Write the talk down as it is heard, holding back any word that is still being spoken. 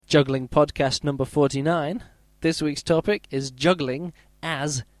Juggling Podcast number 49. This week's topic is juggling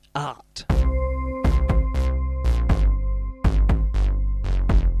as art.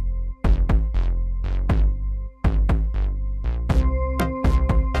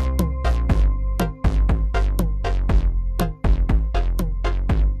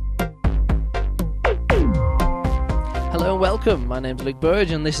 Hello and welcome. My name's Luke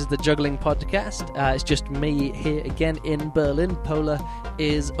Burridge and this is the Juggling Podcast. It's just me here again in Berlin. Paula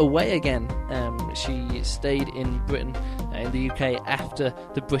is away again. She stayed in Britain, in the UK, after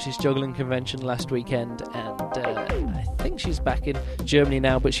the British Juggling Convention last weekend, and I think she's back in Germany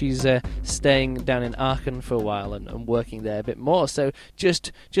now, but she's staying down in Aachen for a while and working there a bit more. So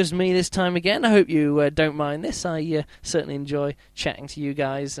just me this time again. I hope you don't mind this. I certainly enjoy chatting to you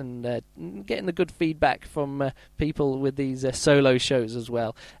guys and getting the good feedback from people with these solo shows as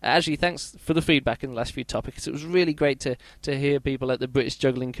well. Actually, thanks for the feedback in the last few topics. It was really great to hear people at the British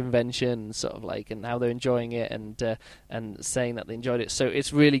Juggling Convention sort of like and how they're enjoying it and saying that they enjoyed it. So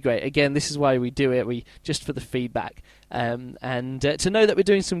it's really great. Again, this is why we do it. We just for the feedback. And to know that we're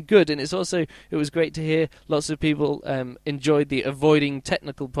doing some good, and it was great to hear lots of people enjoyed the Avoiding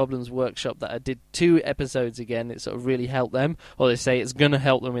Technical Problems workshop that I did 2 episodes again. It sort of really helped them, or they say it's going to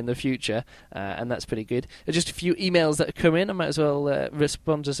help them in the future, and that's pretty good. Just a few emails that have come in. I might as well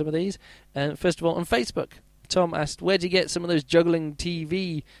respond to some of these. First of all, on Facebook, Tom asked, where do you get some of those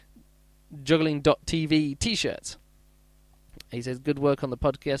juggling.tv t-shirts? He says, good work on the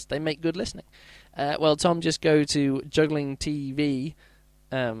podcast. They make good listening. Well, Tom, just go to juggling.tv,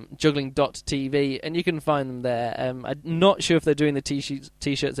 and you can find them there. I'm not sure if they're doing the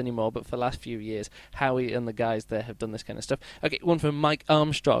t-shirts anymore, but for the last few years, Howie and the guys there have done this kind of stuff. Okay, one from Mike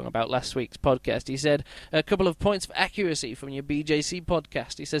Armstrong about last week's podcast. He said, a couple of points for accuracy from your BJC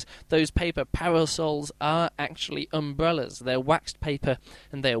podcast. He says, those paper parasols are actually umbrellas. They're waxed paper,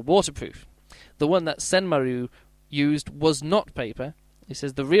 and they are waterproof. The one that Senmaru used was not paper. He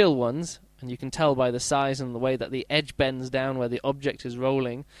says the real ones, and you can tell by the size and the way that the edge bends down where the object is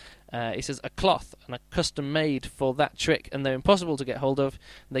rolling, he says a cloth and a custom made for that trick, and they're impossible to get hold of.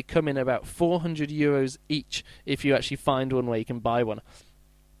 They come in about €400 each if you actually find one where you can buy one.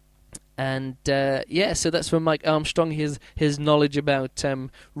 And so that's from Mike Armstrong, his knowledge about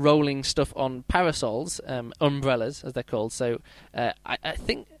rolling stuff on parasols, umbrellas as they're called. So I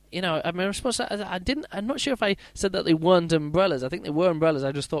think, I'm not sure if I said that they weren't umbrellas. I think they were umbrellas.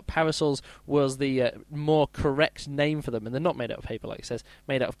 I just thought parasols was the more correct name for them, and they're not made out of paper, like it says,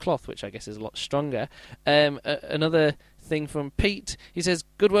 made out of cloth, which I guess is a lot stronger. Another thing from Pete, he says,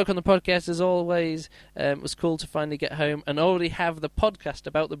 good work on the podcast as always. It was cool to finally get home and already have the podcast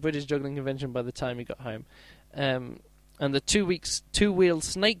about the British Juggling Convention by the time he got home. And the 2-wheel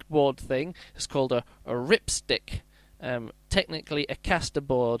snakeboard thing is called a ripstick. Technically a caster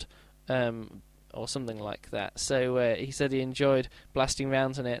board, or something like that. So he said he enjoyed blasting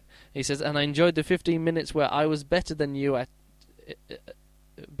rounds on it. He says, and I enjoyed the 15 minutes where I was better than you at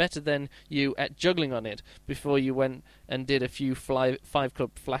juggling on it before you went and did a few 5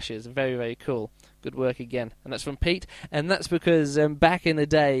 club flashes. Very, very cool. Good work again. And that's from Pete. And that's because back in the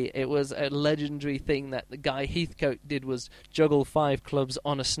day, it was a legendary thing that the guy Heathcote did was juggle 5 clubs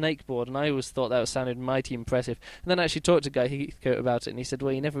on a snakeboard. And I always thought that sounded mighty impressive. And then I actually talked to Guy Heathcote about it, and he said,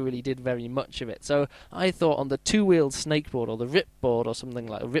 well, he never really did very much of it. So I thought on the 2-wheeled snakeboard, or the rip board, or something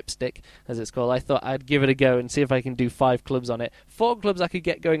like a ripstick, as it's called, I thought I'd give it a go and see if I can do 5 clubs on it. 4 clubs I could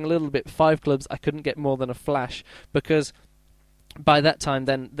get going a little bit. 5 clubs I couldn't get more than a flash, because by that time,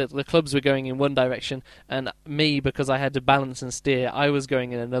 then, the clubs were going in one direction, and me, because I had to balance and steer, I was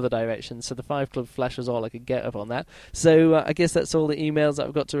going in another direction, so the 5-club flash was all I could get up on that. So I guess that's all the emails that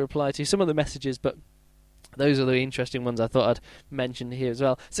I've got to reply to. Some of the messages, but those are the interesting ones I thought I'd mention here as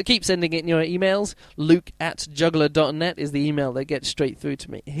well. So keep sending in your emails. luke@juggler.net is the email that gets straight through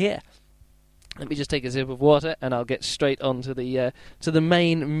to me here. Let me just take a sip of water, and I'll get straight on to the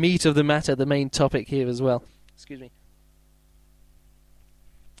main meat of the matter, the main topic here as well. Excuse me.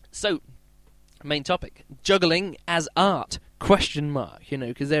 So, main topic, juggling as art, question mark,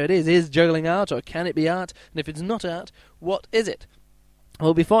 because there it is juggling art, or can it be art? And if it's not art, what is it?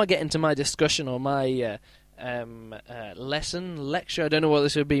 Well, before I get into my discussion or my lecture, I don't know what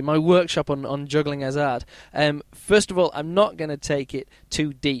this would be, my workshop on juggling as art. First of all, I'm not going to take it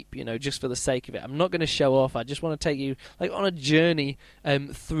too deep, just for the sake of it. I'm not going to show off. I just want to take you on a journey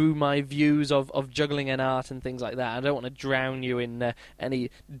through my views of juggling and art and things like that. I don't want to drown you in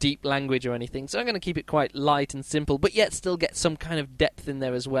any deep language or anything, so I'm going to keep it quite light and simple, but yet still get some kind of depth in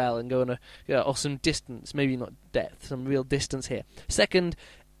there as well, and go on or some distance, maybe not depth, some real distance here. Second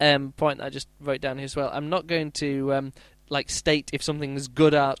point I just wrote down here as well, I'm not going to state if something is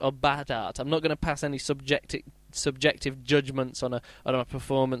good art or bad art. I'm not going to pass any subjective judgments on a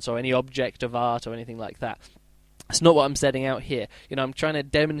performance or any object of art or anything like that. That's not what I'm setting out here. I'm trying to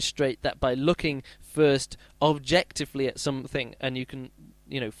demonstrate that by looking first objectively at something, and you can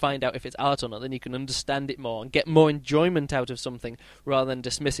find out if it's art or not, then you can understand it more and get more enjoyment out of something rather than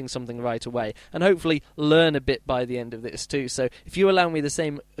dismissing something right away, and hopefully learn a bit by the end of this too. So if you allow me the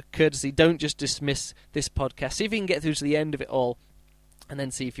same courtesy, don't just dismiss this podcast. See if you can get through to the end of it all, and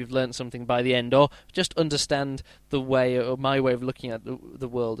then see if you've learned something by the end, or just understand the way, or my way of looking at the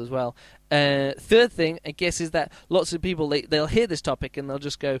world as well. Third thing, I guess, is that lots of people, they'll hear this topic and they'll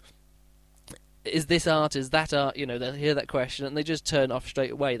just go, is this art, is that art? They'll hear that question and they just turn off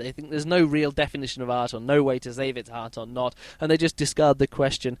straight away. They think there's no real definition of art, or no way to say if it's art or not, and they just discard the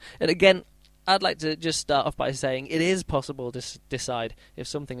question. And again, I'd like to just start off by saying it is possible to decide if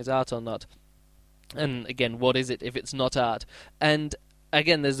something is art or not. And again, what is it if it's not art? And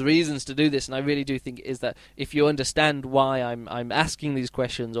again, there's reasons to do this, and I really do think it is that if you understand why I'm asking these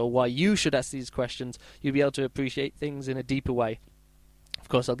questions, or why you should ask these questions, you'll be able to appreciate things in a deeper way. Of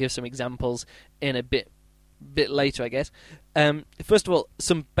course, I'll give some examples in a bit later, I guess. First of all,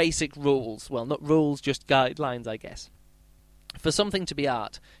 some basic rules. Well, not rules, just guidelines, I guess. For something to be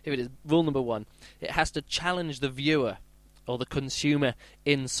art, if it is rule number 1, it has to challenge the viewer or the consumer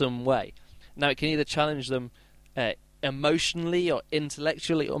in some way. Now, it can either challenge them emotionally or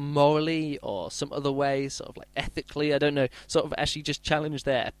intellectually or morally or some other way, sort of like ethically, I don't know, sort of actually just challenge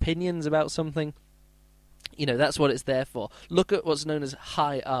their opinions about something. That's what it's there for. Look at what's known as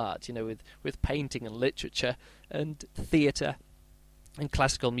high art, with painting and literature and theatre and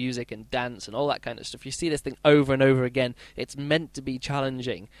classical music and dance and all that kind of stuff. You see this thing over and over again. It's meant to be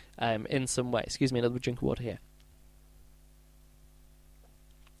challenging in some way. Excuse me, another drink of water here.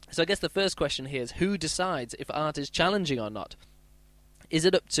 So I guess the first question here is, who decides if art is challenging or not? Is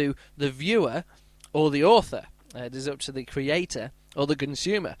it up to the viewer or the author? Is it up to the creator or the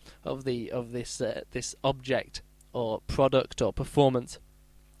consumer of this object or product or performance?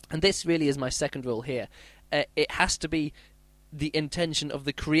 And this really is my second rule here. It has to be the intention of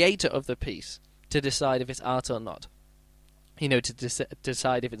the creator of the piece to decide if it's art or not. To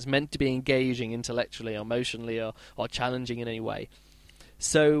decide if it's meant to be engaging intellectually or emotionally or challenging in any way.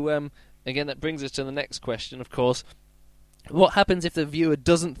 So, again, that brings us to the next question, of course. What happens if the viewer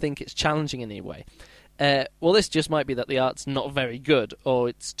doesn't think it's challenging in any way? Well, this just might be that the art's not very good, or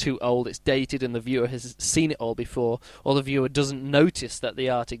it's too old, it's dated, and the viewer has seen it all before, or the viewer doesn't notice that the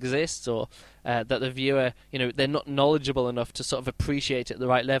art exists, or that the viewer, they're not knowledgeable enough to sort of appreciate it at the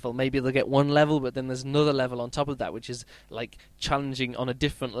right level. Maybe they'll get one level, but then there's another level on top of that, which is like challenging on a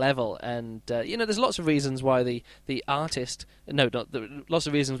different level. And there's lots of reasons why the artist, lots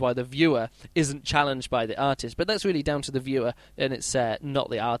of reasons why the viewer isn't challenged by the artist, but that's really down to the viewer, and it's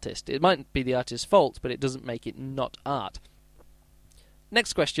not the artist. It might be the artist's fault, but it doesn't make it not art.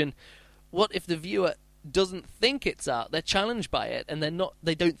 Next question: what if the viewer doesn't think it's art? They're challenged by it, and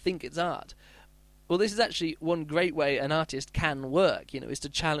they don't think it's art. Well, this is actually one great way an artist can work, is to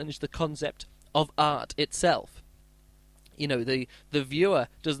challenge the concept of art itself. The viewer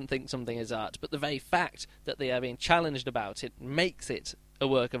doesn't think something is art, but the very fact that they are being challenged about it makes it a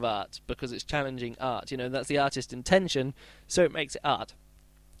work of art, because it's challenging art. That's the artist's intention, so it makes it art.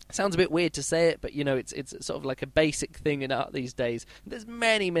 Sounds a bit weird to say it, but it's sort of like a basic thing in art these days. There's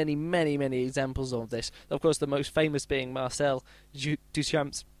many, many, many, many examples of this. Of course, the most famous being Marcel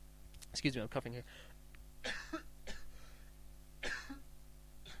Duchamp's. Excuse me, I'm coughing here.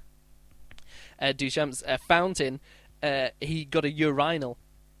 Duchamp's fountain. He got a urinal,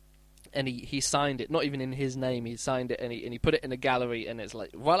 and he signed it. Not even in his name, he signed it, and he put it in a gallery, and it's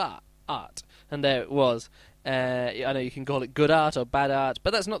like, voila, art. And there it was. I know you can call it good art or bad art,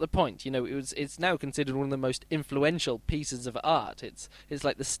 but that's not the point. It's now considered one of the most influential pieces of art. It's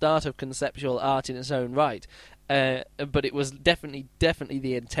like the start of conceptual art in its own right. But it was definitely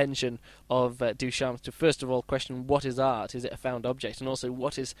the intention of Duchamp to first of all question what is art? Is it a found object? And also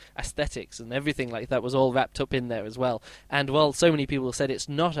what is aesthetics? And everything like that was all wrapped up in there as well. And while so many people said it's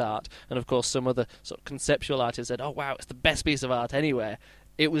not art, and of course some other sort of conceptual artists said, oh wow, it's the best piece of art anywhere,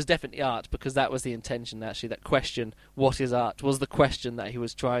 it was definitely art, because that was the intention, actually. That question, what is art, was the question that he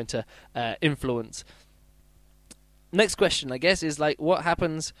was trying to influence. Next question, I guess, is like, what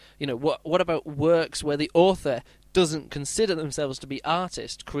happens, what about works where the author doesn't consider themselves to be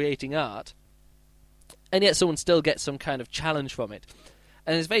artists creating art, and yet someone still gets some kind of challenge from it?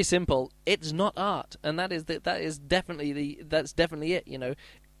 And it's very simple. It's not art, and that's definitely it,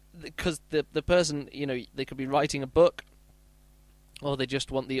 because the person, they could be writing a book, or they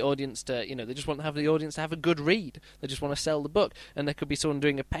just want the audience to, they just want to have the audience to have a good read. They just want to sell the book. And there could be someone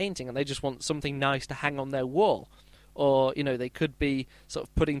doing a painting and they just want something nice to hang on their wall. Or, they could be sort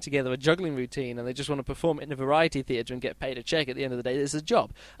of putting together a juggling routine and they just want to perform it in a variety theatre and get paid a check at the end of the day. It's a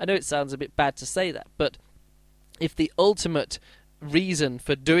job. I know it sounds a bit bad to say that, but if the ultimate reason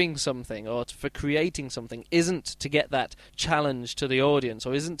for doing something or for creating something isn't to get that challenge to the audience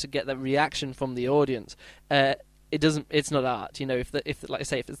or isn't to get that reaction from the audience, it's not art. If like I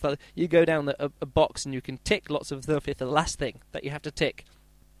say, if it's like you go down a box and you can tick lots of stuff, if the last thing that you have to tick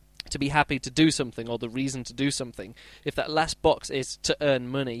to be happy to do something or the reason to do something, if that last box is to earn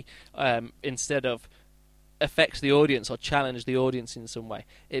money instead of affect the audience or challenge the audience in some way,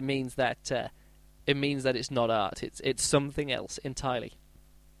 it means that it's not art. It's something else entirely.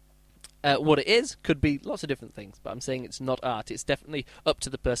 What it is could be lots of different things, but I'm saying it's not art. It's definitely up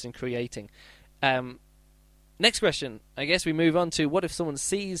to the person creating. Next question. I guess we move on to what if someone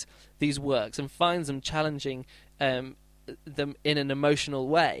sees these works and finds them challenging them in an emotional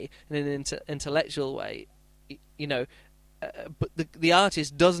way, in an intellectual way, but the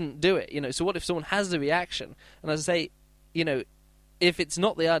artist doesn't do it. So what if someone has the reaction, and as I say, if it's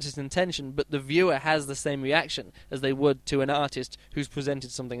not the artist's intention, but the viewer has the same reaction as they would to an artist who's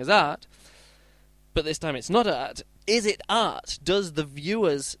presented something as art, but this time it's not art, is it art? Does the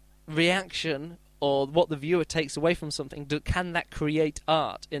viewer's reaction or what the viewer takes away from something, can that create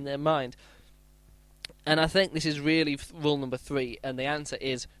art in their mind? And I think this is really rule number 3, and the answer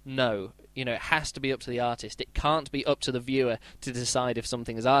is no. It has to be up to the artist. It can't be up to the viewer to decide if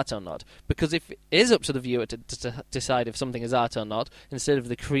something is art or not. Because if it is up to the viewer to decide if something is art or not, instead of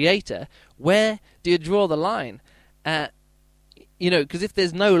the creator, where do you draw the line? Because if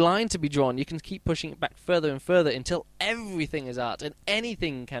there's no line to be drawn, you can keep pushing it back further and further until everything is art, and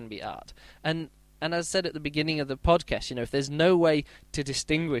anything can be art. And as I said at the beginning of the podcast, if there's no way to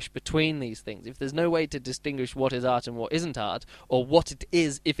distinguish between these things, if there's no way to distinguish what is art and what isn't art, or what it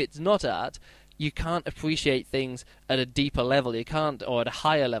is if it's not art, you can't appreciate things at a deeper level. You can't, or at a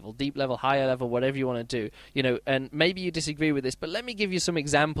higher level, deep level, higher level, whatever you want to do. And maybe you disagree with this, but let me give you some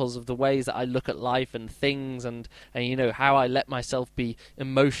examples of the ways that I look at life and things and how I let myself be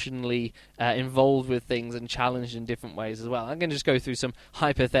emotionally involved with things and challenged in different ways as well. I'm going to just go through some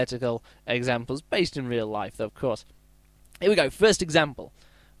hypothetical examples based in real life, though, of course. Here we go. First example,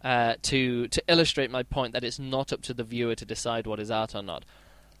 to illustrate my point that it's not up to the viewer to decide what is art or not.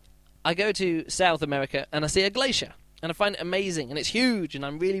 I go to South America and I see a glacier and I find it amazing and it's huge and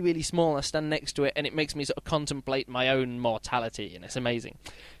I'm really, really small and I stand next to it and it makes me sort of contemplate my own mortality and it's amazing.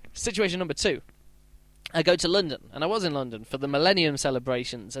 Situation number 2. I go to London, and I was in London for the Millennium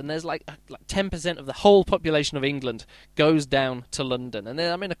celebrations, and there's like 10% of the whole population of England goes down to London, and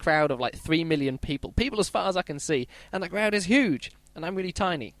then I'm in a crowd of like 3 million people as far as I can see, and the crowd is huge, and I'm really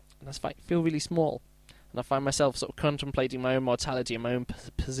tiny, and I feel really small. And I find myself sort of contemplating my own mortality and my own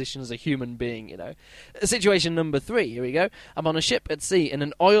position as a human being, Situation number 3, here we go. I'm on a ship at sea and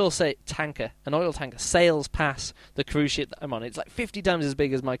an oil tanker sails past the cruise ship that I'm on. It's like 50 times as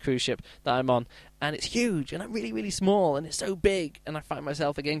big as my cruise ship that I'm on. And it's huge and I'm really, really small and it's so big. And I find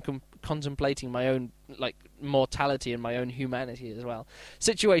myself again contemplating my own mortality and my own humanity as well.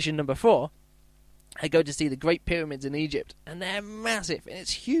 Situation number 4. I go to see the Great Pyramids in Egypt, and they're massive, and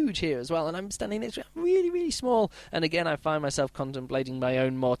it's huge here as well, and I'm standing next to it, I'm really, really small, and again I find myself contemplating my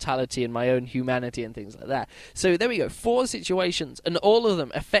own mortality and my own humanity and things like that. So there we go, 4 situations, and all of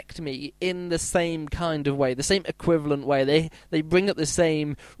them affect me in the same kind of way, the same equivalent way. They bring up the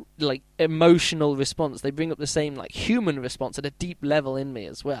same, emotional response, they bring up the same, human response at a deep level in me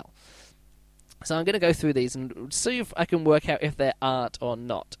as well. So I'm going to go through these and see if I can work out if they're art or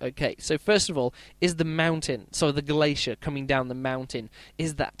not. Okay, so first of all, is the glacier coming down the mountain,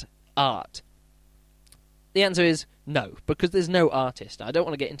 is that art? The answer is no, because there's no artist. Now, I don't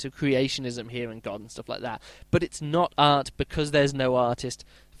want to get into creationism here and God and stuff like that, but it's not art because there's no artist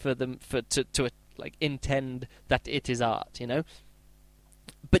to intend that it is art,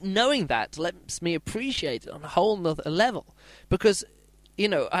 But knowing that lets me appreciate it on a whole nother level, because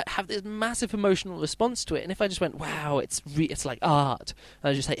I have this massive emotional response to it, and if I just went, wow, it's like art,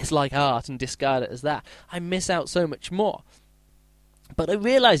 and I just say it's like art and discard it as that, I miss out so much more. But I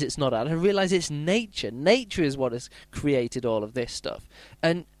realise it's not art, I realise it's nature. Nature is what has created all of this stuff.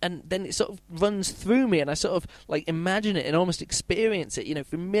 And then it sort of runs through me, and I sort of imagine it and almost experience it.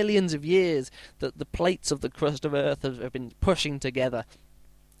 For millions of years, the plates of the crust of Earth have been pushing together.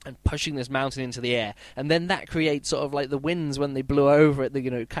 and pushing this mountain into the air, and then that creates sort of like the winds when they blew over it.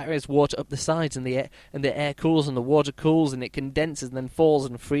 It carries water up the sides, and the air cools, and the water cools, and it condenses, and then falls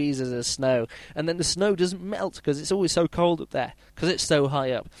and freezes as snow. And then the snow doesn't melt because it's always so cold up there because it's so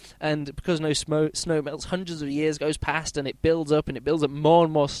high up. And because no snow melts, hundreds of years goes past, and it builds up more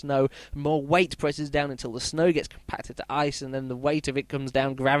and more snow. More weight presses down until the snow gets compacted to ice, and then the weight of it comes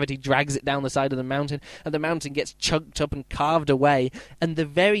down. Gravity drags it down the side of the mountain, and the mountain gets chunked up and carved away. And the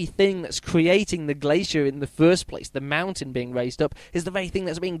very thing that's creating the glacier in the first place, the mountain being raised up, is the very thing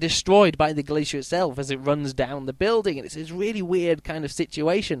that's being destroyed by the glacier itself as it runs down the building. And it's this really weird kind of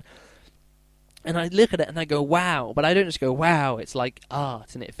situation. And I look at it and I go, wow. But I don't just go, wow, it's like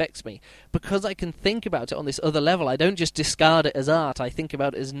art and it affects me. Because I can think about it on this other level. I don't just discard it as art. I think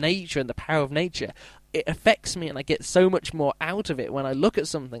about it as nature and the power of nature. It affects me, and I get so much more out of it when I look at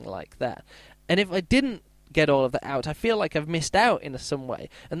something like that. And if I didn't get all of that out, I feel like I've missed out in some way.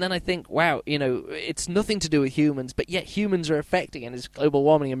 And then I think, wow, it's nothing to do with humans, but yet humans are affecting it, and it's global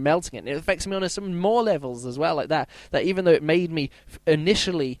warming and melting it. And it affects me on some more levels as well, like that even though it made me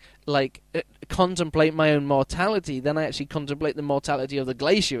initially contemplate my own mortality, then I actually contemplate the mortality of the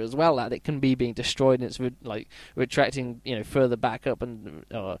glacier as well, that it can be being destroyed and it's retracting further back up, and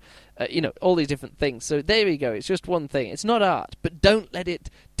all these different things. So there we go. It's just one thing. It's not art, but don't let it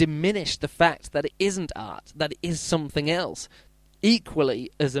diminish the fact that it isn't art, that it is something else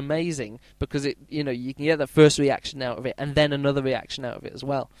equally as amazing, because you can get the first reaction out of it and then another reaction out of it as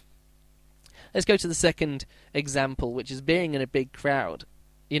well. Let's go to the second example, which is being in a big crowd.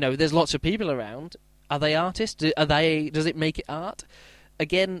 There's lots of people around. Are they artists? Does it make it art?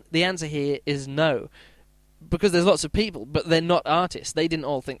 Again, the answer here is no. Because there's lots of people, but they're not artists. They didn't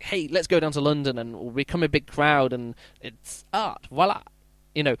all think, hey, let's go down to London and we'll become a big crowd and it's art. Voila.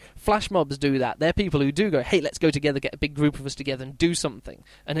 Flash mobs do that. They're people who do go, hey, let's go together, get a big group of us together and do something.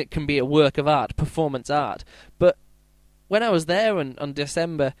 And it can be a work of art, performance art. But when I was there on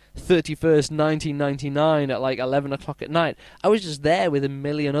December 31st, 1999 at 11 o'clock at night, I was just there with a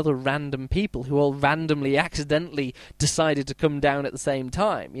million other random people who all randomly, accidentally decided to come down at the same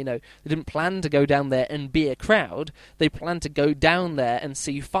time. They didn't plan to go down there and be a crowd. They planned to go down there and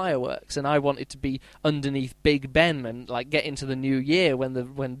see fireworks. And I wanted to be underneath Big Ben and get into the new year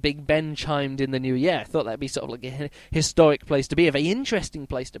when Big Ben chimed in the new year. I thought that'd be sort of a historic place to be, a very interesting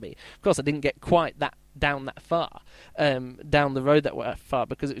place to be. Of course, I didn't get quite down that far, down the road that far,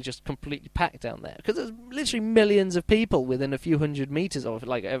 because it was just completely packed down there. Because there's literally millions of people within a few hundred meters, or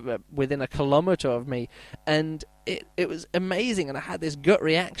within a kilometer of me, and it was amazing. And I had this gut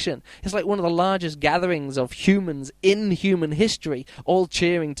reaction. It's like one of the largest gatherings of humans in human history, all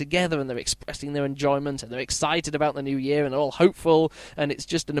cheering together, and they're expressing their enjoyment, and they're excited about the new year, and they're all hopeful, and it's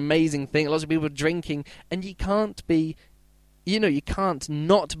just an amazing thing. Lots of people drinking, and you can't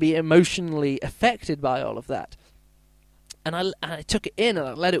not be emotionally affected by all of that. And I took it in, and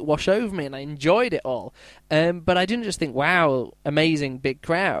I let it wash over me, and I enjoyed it all. But I didn't just think, wow, amazing big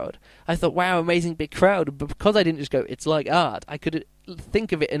crowd. I thought, wow, amazing big crowd. But because I didn't just go, it's like art, I could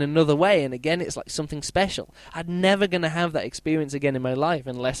think of it in another way. And again, it's like something special. I'm never going to have that experience again in my life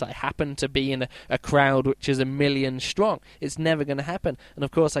unless I happen to be in a crowd which is 1 million strong. It's never going to happen. And of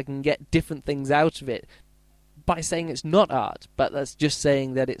course, I can get different things out of it by saying it's not art, but that's just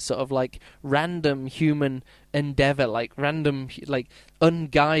saying that it's sort of like random human endeavor,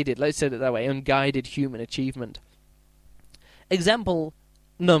 unguided, let's say it that way, unguided human achievement. Example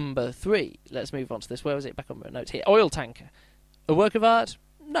number 3. Let's move on to this. Where was it? Back on my notes here. Oil tanker. A work of art?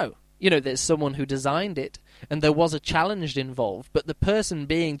 No. There's someone who designed it, and there was a challenge involved, but the person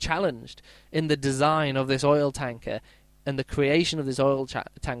being challenged in the design of this oil tanker and the creation of this oil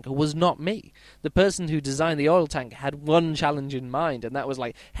tanker was not me. The person who designed the oil tanker had one challenge in mind, and that was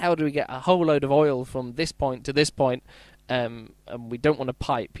how do we get a whole load of oil from this point to this point, and we don't want a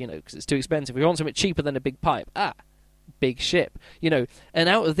pipe, because it's too expensive. We want something cheaper than a big pipe. Big ship. And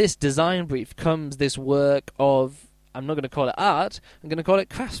out of this design brief comes this work of, I'm not going to call it art, I'm going to call it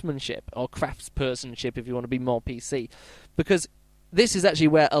craftsmanship, or craftspersonship if you want to be more PC, because this is actually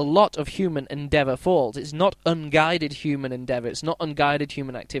where a lot of human endeavor falls. It's not unguided human endeavor. It's not unguided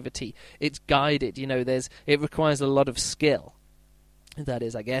human activity. It's guided. It requires a lot of skill. That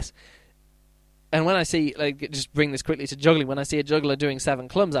is, I guess. And when I see, just bring this quickly to juggling, when I see a juggler doing 7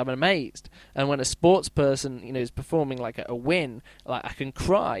 clubs, I'm amazed. And when a sports person, is performing a win, I can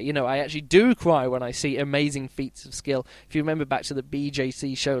cry. I actually do cry when I see amazing feats of skill. If you remember back to the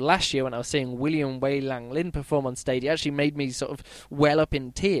BJC show last year when I was seeing William Wei Lang Lin perform on stage, it actually made me sort of well up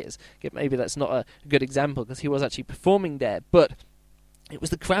in tears. Maybe that's not a good example because he was actually performing there, but It was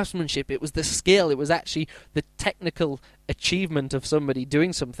the craftsmanship, it was the skill, it was actually the technical achievement of somebody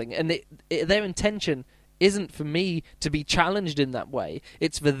doing something. And their intention isn't for me to be challenged in that way.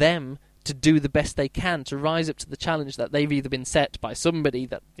 It's for them to do the best they can, to rise up to the challenge that they've either been set by somebody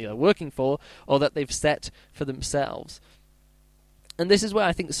that they're working for, or that they've set for themselves. And this is where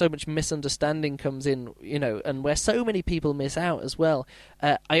I think so much misunderstanding comes in, and where so many people miss out as well.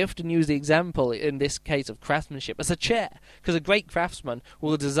 I often use the example, in this case of craftsmanship, as a chair, because a great craftsman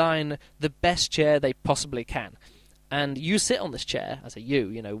will design the best chair they possibly can. And you sit on this chair, I say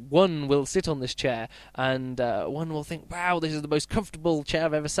one will sit on this chair, and one will think, wow, this is the most comfortable chair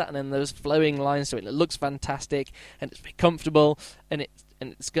I've ever sat in, and there's flowing lines to it, and it looks fantastic, and it's very comfortable, and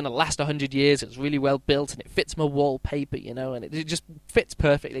it's going to last 100 years, it's really well built, and it fits my wallpaper, and it just fits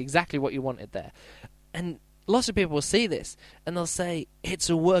perfectly, exactly what you wanted there. And lots of people will see this, and they'll say, it's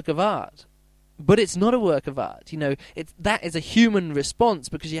a work of art. But it's not a work of art, that is a human response,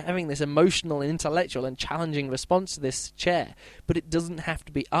 because you're having this emotional and intellectual and challenging response to this chair. But it doesn't have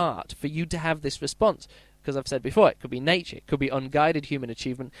to be art for you to have this response. Because I've said before, it could be nature, it could be unguided human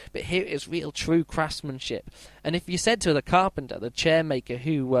achievement, but here is real, true craftsmanship. And if you said to the carpenter, the chair maker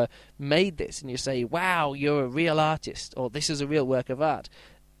who made this, and you say, wow, you're a real artist, or this is a real work of art,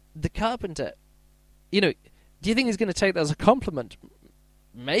 the carpenter, do you think he's going to take that as a compliment?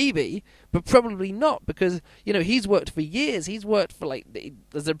 Maybe, but probably not, because, he's worked for years. He's worked for,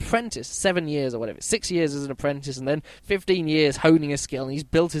 as an apprentice, 7 years or whatever, 6 years as an apprentice, and then 15 years honing a skill, and he's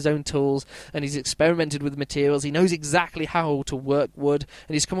built his own tools, and he's experimented with materials. He knows exactly how to work wood,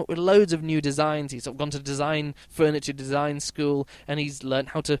 and he's come up with loads of new designs. He's gone to design furniture design school, and he's learned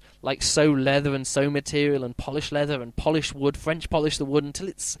how to, sew leather and sew material and polish leather and polish wood, French polish the wood until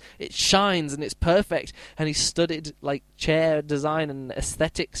it shines and it's perfect. And he's studied, chair design and aesthetics,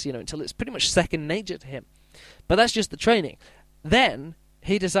 until it's pretty much second nature to him. But that's just the training. Then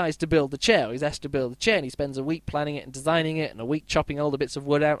he decides to build the chair. He's asked to build the chair, and he spends a week planning it and designing it, and a week chopping all the bits of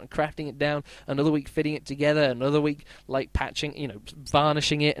wood out and crafting it down, another week fitting it together, another week patching,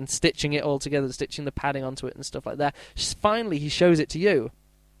 varnishing it and stitching it all together, stitching the padding onto it and stuff like that. Finally, he shows it to you,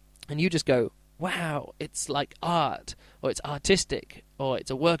 and you just go, wow, it's like art, or it's artistic, or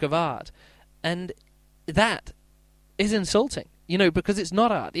it's a work of art. And that is insulting. Because it's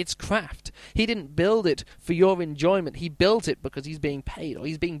not art, it's craft. He didn't build it for your enjoyment. He built it because he's being paid, or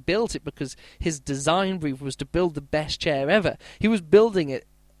he's being built it because his design brief was to build the best chair ever. He was building it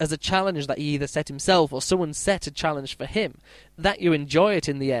as a challenge that he either set himself or someone set a challenge for him. That you enjoy it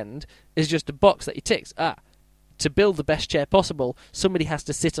in the end is just a box that he ticks. To build the best chair possible, somebody has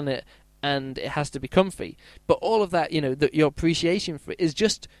to sit on it, and it has to be comfy. But all of that, your appreciation for it is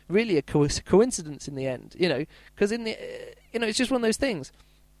just really a coincidence in the end, because in the, it's just one of those things.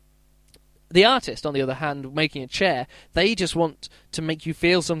 The artist, on the other hand, making a chair, they just want to make you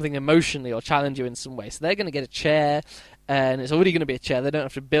feel something emotionally or challenge you in some way. So they're going to get a chair, and it's already going to be a chair. They don't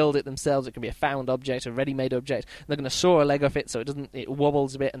have to build it themselves. It can be a found object, a ready-made object. They're going to saw a leg off it so it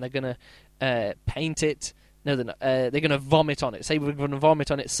wobbles a bit, and they're going to paint it. No, they're not. They're going to vomit on it. Say we're going to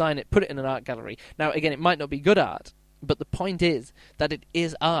vomit on it, sign it, put it in an art gallery. Now, again, it might not be good art, but the point is that it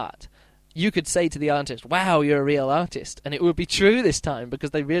is art. You could say to the artist, wow, you're a real artist, and it would be true this time,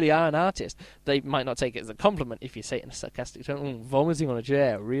 because they really are an artist. They might not take it as a compliment if you say it in a sarcastic tone, vomiting on a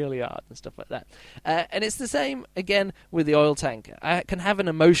chair, really art, and stuff like that. And it's the same, again, with the oil tanker. I can have an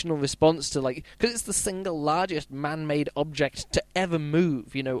emotional response to, because it's the single largest man-made object to ever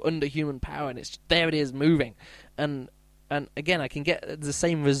move, under human power, and there it is, moving. And again, I can get the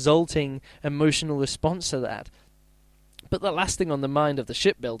same resulting emotional response to that. But the last thing on the mind of the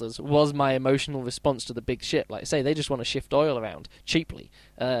shipbuilders was my emotional response to the big ship. Like I say, they just want to shift oil around cheaply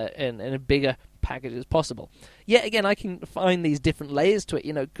in a bigger package as possible. Yet again, I can find these different layers to it,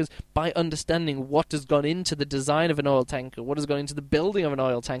 because by understanding what has gone into the design of an oil tanker, what has gone into the building of an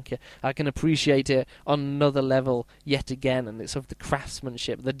oil tanker, I can appreciate it on another level yet again, and it's sort of the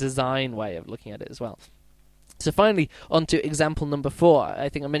craftsmanship, the design way of looking at it as well. So finally, on to example number 4. I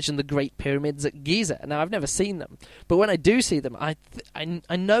think I mentioned the Great Pyramids at Giza. Now, I've never seen them, but when I do see them, I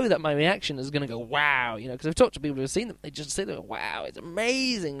know that my reaction is going to go, wow, because I've talked to people who have seen them. They just say, wow, it's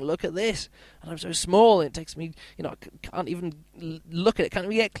amazing, look at this. And I'm so small, and it takes me, I can't even look at it, can't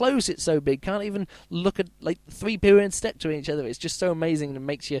even get close, it's so big, can't even look at, 3 pyramids step to each other. It's just so amazing, and it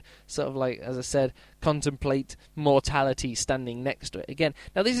makes you sort of, as I said, contemplate mortality standing next to it. Again,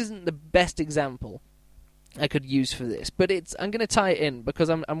 now this isn't the best example I could use for this, but I'm going to tie it in because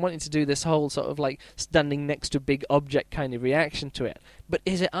I'm wanting to do this whole sort of standing next to a big object kind of reaction to it. But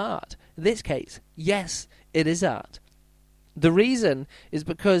is it art? In this case, yes, it is art. The reason is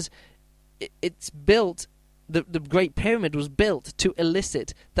because it's built the Great Pyramid was built to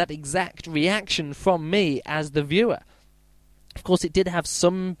elicit that exact reaction from me as the viewer. Of course, it did have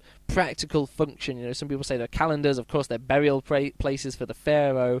some practical function. You know, some people say they're calendars. Of course, they're burial places for the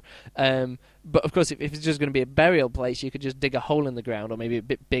pharaoh. But of course, if it's just going to be a burial place, you could just dig a hole in the ground, or maybe a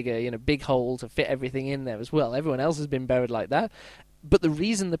bit bigger, you know, big hole to fit everything in there as well. Everyone else has been buried like that. But the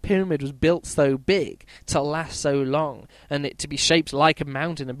reason the pyramid was built so big, to last so long, and it to be shaped like a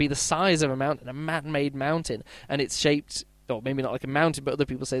mountain and be the size of a mountain, a man-made mountain, and it's shaped, or maybe not like a mountain, but other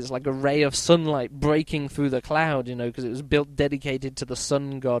people say it's like a ray of sunlight breaking through the cloud, you know, because it was built dedicated to the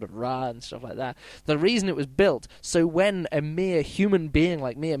sun god Ra and stuff like that. The reason it was built, so when a mere human being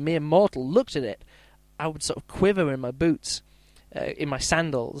like me, a mere mortal, looked at it, I would sort of quiver in my boots. In my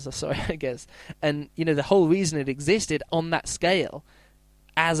sandals, sorry, I guess. And, you know, the whole reason it existed on that scale,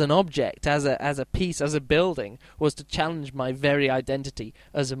 as an object, as a piece, as a building, was to challenge my very identity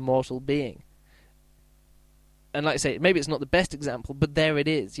as a mortal being. And like I say, maybe it's not the best example, but there it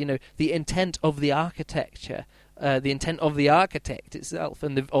is. You know, the intent of the architecture, the intent of the architect itself,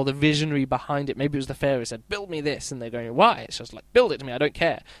 and the visionary behind it. Maybe it was the pharaoh who said, "Build me this," and they're going, "Why?" It's just like, "Build it to me. I don't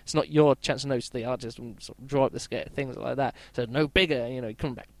care." It's not your chance to notice the artist and sort of draw up the scale, things like that. So no bigger, you know,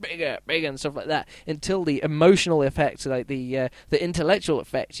 come back bigger, and stuff like that. Until the emotional effect, like the intellectual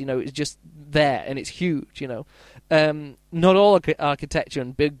effect, you know, is just there and it's huge. You know, not all architecture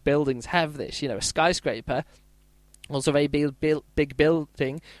and big buildings have this. You know, a skyscraper. Also a very big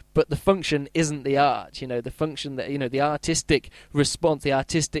building, but the function isn't the art. You know, the function that, you know, the artistic response, the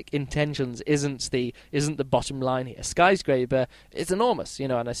artistic intentions isn't the bottom line here. Skyscraper, it's enormous, you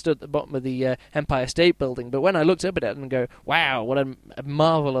know, and I stood at the bottom of the Empire State Building, but when I looked up at it and go, wow, what a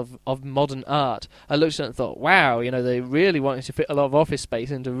marvel of modern art, I looked at it and thought, wow, you know, they really wanted to fit a lot of office space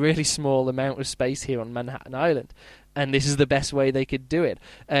into a really small amount of space here on Manhattan Island, and this is the best way they could do it.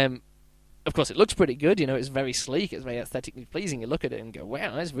 Of course, it looks pretty good, you know, it's very sleek, it's very aesthetically pleasing. You look at it and go,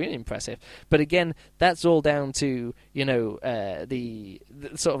 wow, that's really impressive. But again, that's all down to, you know, the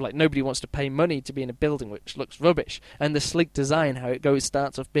sort of like nobody wants to pay money to be in a building which looks rubbish. And the sleek design, how it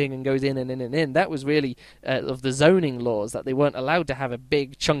starts off big and goes in and in and in, that was really of the zoning laws, that they weren't allowed to have a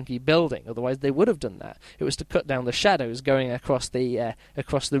big, chunky building. Otherwise, they would have done that. It was to cut down the shadows going across the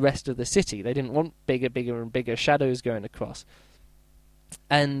rest of the city. They didn't want bigger and bigger shadows going across.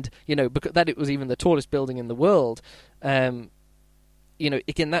 And, you know, because that it was even the tallest building in the world, you know,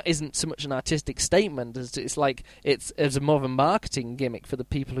 again, that isn't so much an artistic statement as it's like it's more of a marketing gimmick for the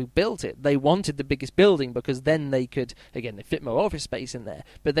people who built it. They wanted the biggest building because then they could, again, they fit more office space in there,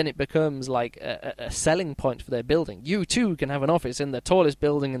 but then it becomes like a selling point for their building. You too can have an office in the tallest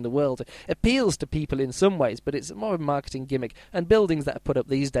building in the world. It appeals to people in some ways, but it's more of a marketing gimmick. And buildings that are put up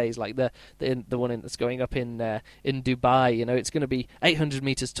these days, like the one that's going up in Dubai, you know, it's going to be 800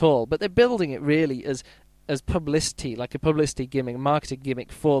 meters tall, but they're building it really as publicity, like a publicity gimmick, marketing gimmick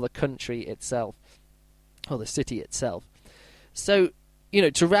for the country itself, or the city itself. So, you know,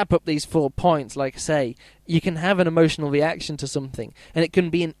 to wrap up these 4 points, like I say, you can have an emotional reaction to something, and it can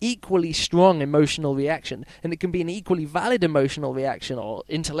be an equally strong emotional reaction, and it can be an equally valid emotional reaction or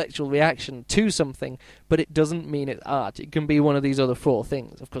intellectual reaction to something, but it doesn't mean it's art. It can be one of these other 4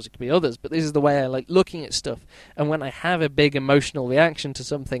 things. Of course, it can be others, but this is the way I like looking at stuff. And when I have a big emotional reaction to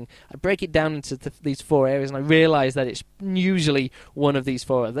something, I break it down into these 4 areas, and I realize that it's usually one of these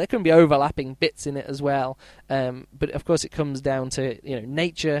 4. There can be overlapping bits in it as well, but of course it comes down to, you know,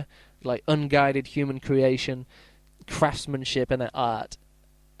 nature, like unguided human creation, craftsmanship, and art.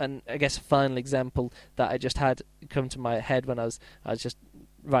 And I guess a final example that I just had come to my head when I was just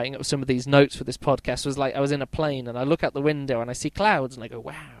writing up some of these notes for this podcast was like I was in a plane and I look out the window and I see clouds and I go,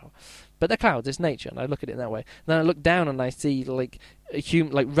 wow. But they're clouds, it's nature, and I look at it that way. And then I look down and I see like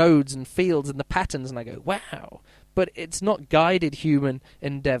roads and fields and the patterns, and I go, wow. But it's not guided human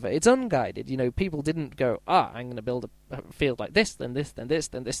endeavour. It's unguided. You know, people didn't go, I'm going to build a field like this, then this, then this,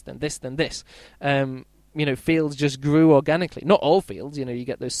 then this, then this, then this. You know, fields just grew organically. Not all fields. You know, you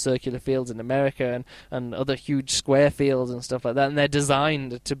get those circular fields in America and other huge square fields and stuff like that, and they're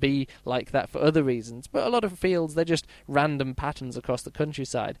designed to be like that for other reasons. But a lot of fields, they're just random patterns across the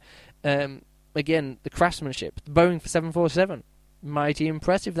countryside. Again, the craftsmanship. The Boeing 747. Mighty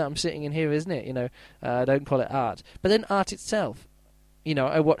impressive that I'm sitting in here, isn't it? You know, I don't call it art. But then art itself. You know,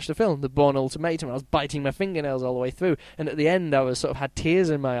 I watched the film, The Bourne Ultimatum, and I was biting my fingernails all the way through. And at the end, I was sort of had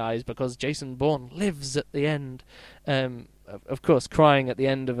tears in my eyes because Jason Bourne lives at the end. of course, crying at the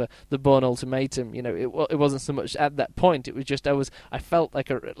end of the Bourne Ultimatum. You know, it wasn't so much at that point. It was just I felt like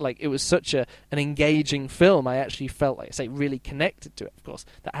it was such an engaging film. I actually felt, like I say, really connected to it. Of course,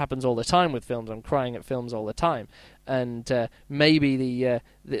 that happens all the time with films. I'm crying at films all the time, and maybe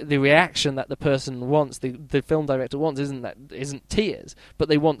the reaction that the person wants, the film director wants, isn't tears, but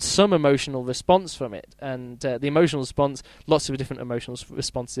they want some emotional response from it. And the emotional response, lots of different emotional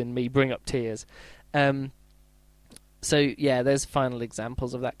responses in me bring up tears. So yeah, there's final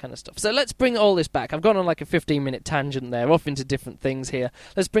examples of that kind of stuff. So let's bring all this back. I've gone on like a 15-minute tangent there, off into different things here.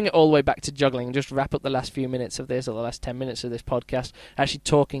 Let's bring it all the way back to juggling and just wrap up the last few minutes of this, or the last 10 minutes of this podcast, actually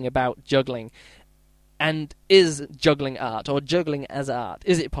talking about juggling. And is juggling art, or juggling as art?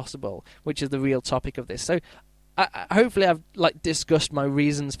 Is it possible? Which is the real topic of this. So hopefully I've discussed my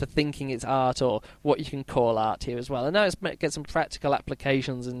reasons for thinking it's art, or what you can call art here as well. And now let's get some practical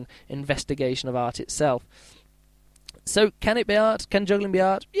applications and investigation of art itself. So, can it be art? Can juggling be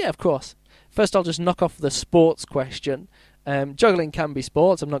art? Yeah, of course. First, I'll just knock off the sports question. Juggling can be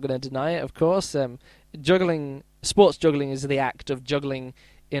sports. I'm not going to deny it, of course. Sports juggling is the act of juggling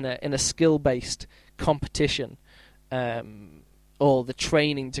in a skill-based competition, or the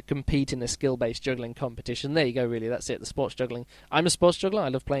training to compete in a skill-based juggling competition. There you go, really. That's it, the sports juggling. I'm a sports juggler. I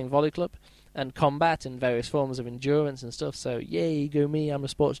love playing volley club and combat and various forms of endurance and stuff. So, yay, go me, I'm a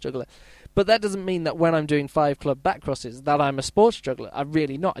sports juggler. But that doesn't mean that when I'm doing 5 club back crosses that I'm a sports juggler. I'm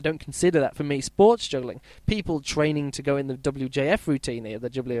really not. I don't consider that, for me, sports juggling. People training to go in the WJF routine here, the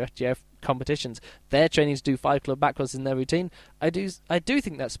WJF competitions, they're training to do 5 club back crosses in their routine. I do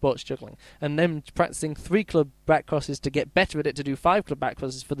think that's sports juggling. And them practicing 3 club back crosses to get better at it, to do 5 club back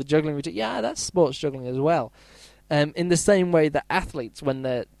crosses for the juggling routine, yeah, that's sports juggling as well. In the same way that athletes, when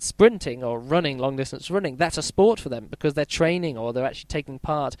they're sprinting or running, long-distance running, that's a sport for them because they're training or they're actually taking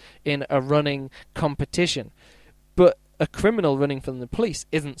part in a running competition. But a criminal running from the police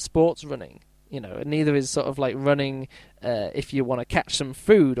isn't sports running. You know, and neither is sort of like running if you want to catch some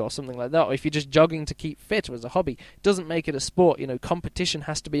food or something like that, or if you're just jogging to keep fit or as a hobby. It doesn't make it a sport. You know, competition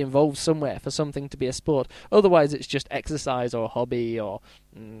has to be involved somewhere for something to be a sport. Otherwise, it's just exercise or hobby or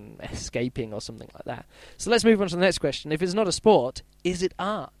escaping or something like that. So let's move on to the next question. If it's not a sport, is it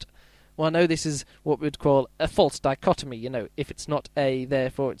art? Well, I know this is what we'd call a false dichotomy. You know, if it's not A,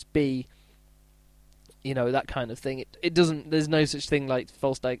 therefore it's B. You know, that kind of thing. It doesn't. There's no such thing like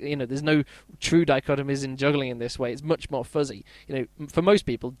false. There's no true dichotomies in juggling in this way. It's much more fuzzy. You know, for most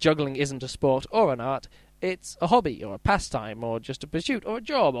people, juggling isn't a sport or an art. It's a hobby or a pastime or just a pursuit or a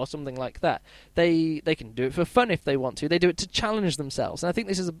job or something like that. They can do it for fun if they want to. They do it to challenge themselves. And I think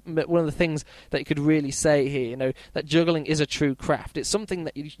this is one of the things that you could really say here, you know, that juggling is a true craft. It's something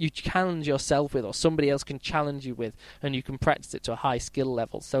that you challenge yourself with, or somebody else can challenge you with, and you can practice it to a high skill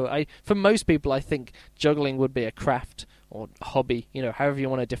level. So for most people, I think juggling would be a craft or hobby, you know, however you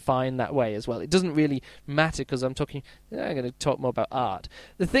want to define that way as well. It doesn't really matter because I'm going to talk more about art.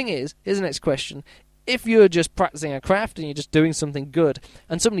 The thing is, here's the next question. If you're just practicing a craft and you're just doing something good,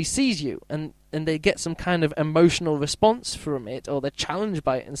 and somebody sees you and they get some kind of emotional response from it, or they're challenged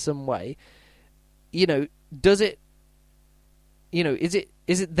by it in some way, you know, is it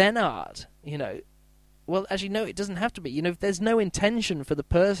then art? You know, well, actually, no, it doesn't have to be. You know, if there's no intention for the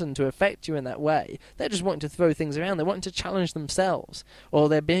person to affect you in that way, they're just wanting to throw things around. They're wanting to challenge themselves, or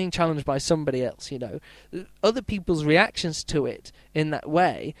they're being challenged by somebody else, you know. Other people's reactions to it in that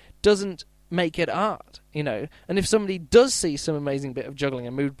way doesn't make it art, you know. And if somebody does see some amazing bit of juggling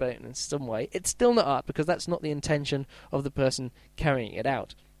and mood baiting in some way, it's still not art because that's not the intention of the person carrying it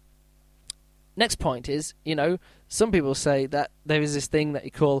out. Next point is, you know, some people say that there is this thing that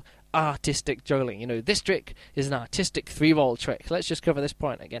you call artistic juggling. You know, this trick is an artistic 3-ball trick. Let's just cover this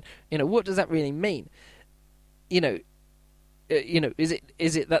point again. You know, what does that really mean? You know, is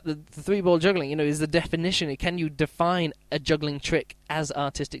it that the 3-ball juggling, you know, is the definition? Can you define a juggling trick as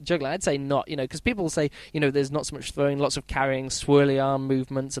artistic juggling? I'd say not, you know, because people say, you know, there's not so much throwing, lots of carrying, swirly arm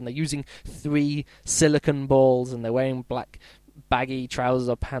movements, and they're using 3 silicon balls, and they're wearing black baggy trousers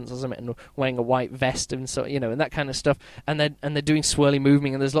or pants or something, and wearing a white vest, and so, you know, and that kind of stuff, and they're doing swirly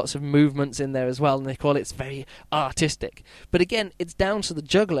moving, and there's lots of movements in there as well, and they call it very artistic. But again, it's down to the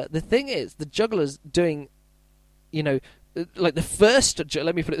juggler. The thing is, the juggler's doing, you know, like the first,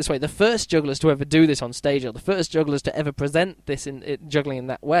 let me put it this way, the first jugglers to ever do this on stage, or the first jugglers to ever present this in juggling in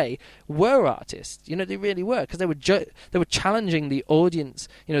that way, were artists. You know, they really were, because they were challenging the audience,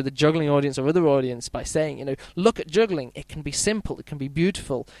 you know, the juggling audience or other audience, by saying, you know, look at juggling. It can be simple, it can be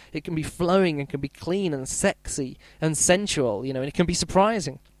beautiful, it can be flowing, it can be clean and sexy and sensual, you know, and it can be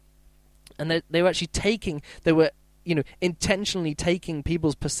surprising. And they were actually intentionally taking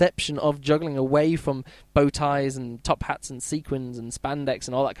people's perception of juggling away from bow ties and top hats and sequins and spandex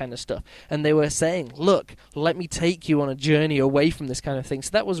and all that kind of stuff. And they were saying, look, let me take you on a journey away from this kind of thing.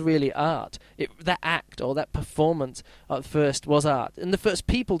 So that was really art. That act or that performance at first was art. And the first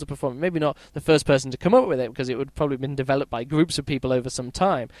people to perform it, maybe not the first person to come up with it, because it would probably have been developed by groups of people over some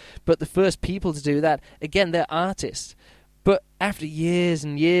time, but the first people to do that, again, they're artists. But after years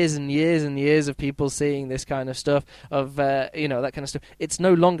and years and years and years of people seeing this kind of stuff, of that kind of stuff, it's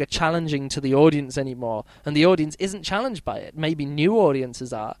no longer challenging to the audience anymore, and the audience isn't challenged by it. Maybe new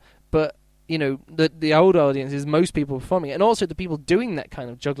audiences are, but the old audience is most people performing it, and also the people doing that kind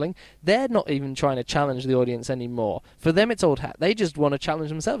of juggling, they're not even trying to challenge the audience anymore. For them, it's old hat. They just want to challenge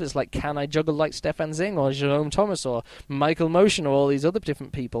themselves. It's like, can I juggle like Stefan Zing or Jerome Thomas or Michael Motion or all these other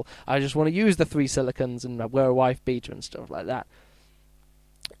different people? I just want to use the 3 silicons and wear a wife beater and stuff like that.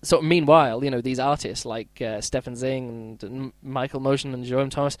 So meanwhile, these artists like Stefan Zing and Michael Motion and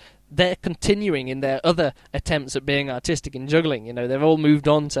Jerome Thomas, they're continuing in their other attempts at being artistic in juggling. They've all moved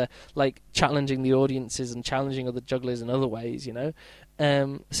on to like challenging the audiences and challenging other jugglers in other ways.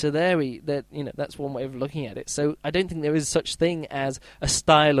 So that's one way of looking at it. So I don't think there is such thing as a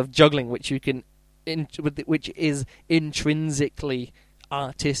style of juggling which which is intrinsically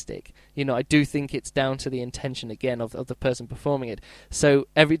artistic. I do think it's down to the intention again of the person performing it. So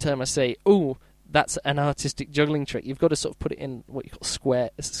every time I say, "Oh, that's an artistic juggling trick," you've got to sort of put it in what you call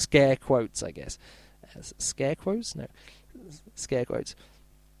scare quotes, I guess. Scare quotes? No, scare quotes.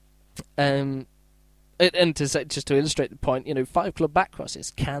 And just to illustrate the point, 5 club back crosses,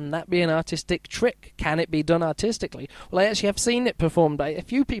 can that be an artistic trick? Can it be done artistically? Well, I actually have seen it performed by a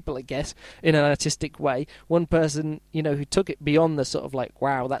few people, I guess, in an artistic way. One person, who took it beyond the sort of like,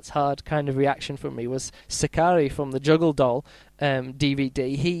 wow, that's hard kind of reaction from me was Sakari from the Juggle Doll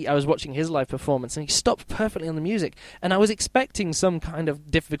DVD. I was watching his live performance and he stopped perfectly on the music, and I was expecting some kind of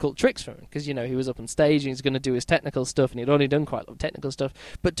difficult tricks from him because he was up on stage and he's going to do his technical stuff, and he'd already done quite a lot of technical stuff.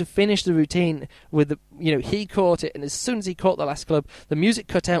 But to finish the routine with the he caught it, and as soon as he caught the last club, the music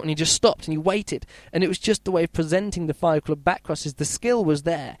cut out and he just stopped and he waited, and it was just the way of presenting the 5 club back crosses. The skill was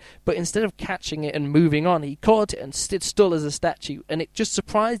there, but instead of catching it and moving on, he caught it and stood still as a statue, and it just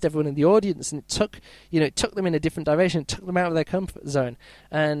surprised everyone in the audience, and it took them in a different direction. It took them out of their comfort zone.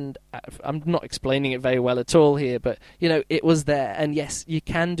 And I'm not explaining it very well at all here, but it was there. And yes, you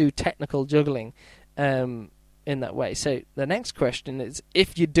can do technical juggling in that way. So the next question is,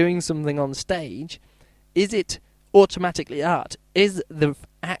 if you're doing something on stage, is it automatically art? Is the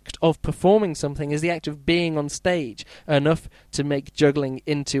act of performing something, is the act of being on stage enough to make juggling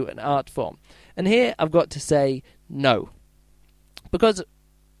into an art form? And here I've got to say no, because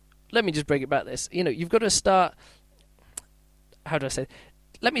let me just break it back this. You've got to start, how do I say,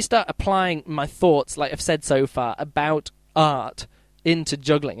 let me start applying my thoughts, like I've said so far, about art into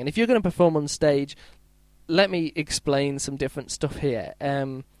juggling. And if you're going to perform on stage, let me explain some different stuff here.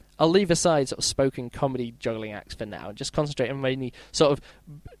 I'll leave aside sort of spoken comedy juggling acts for now and just concentrate on mainly sort of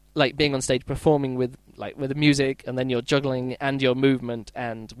like being on stage performing with the music, and then your juggling and your movement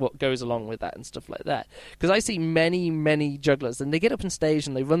and what goes along with that and stuff like that. Because I see many jugglers, and they get up on stage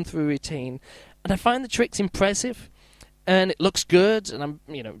and they run through a routine, and I find the tricks impressive, and it looks good, and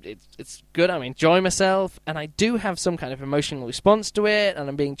it's good. I'm enjoying myself, and I do have some kind of emotional response to it, and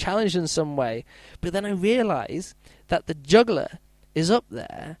I'm being challenged in some way. But then I realise that the juggler is up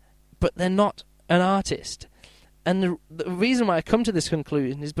there, but they're not an artist. And the reason why I come to this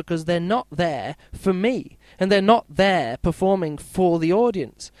conclusion is because they're not there for me, and they're not there performing for the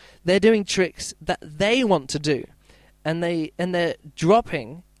audience. They're doing tricks that they want to do, and they're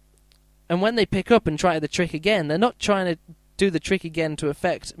dropping. And when they pick up and try the trick again, they're not trying to do the trick again to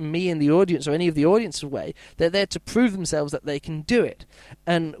affect me and the audience or any of the audience's way. They're there to prove themselves that they can do it.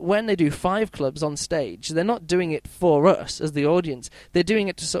 And when they do 5 clubs on stage, they're not doing it for us as the audience. They're doing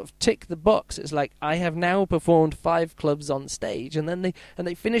it to sort of tick the box. It's like, I have now performed 5 clubs on stage, and then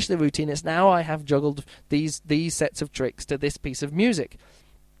they finish the routine. It's now I have juggled these sets of tricks to this piece of music.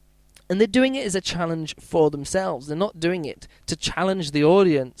 And they're doing it as a challenge for themselves. They're not doing it to challenge the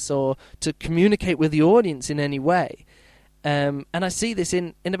audience or to communicate with the audience in any way. And I see this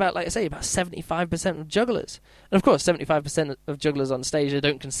in about, like I say, about 75% of jugglers. And of course, 75% of jugglers on stage, they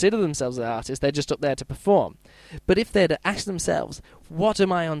don't consider themselves an artist. They're just up there to perform. But if they're to ask themselves, what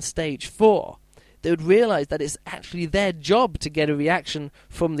am I on stage for? They would realise that it's actually their job to get a reaction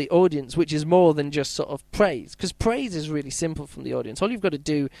from the audience, which is more than just sort of praise. Because praise is really simple from the audience. All you've got to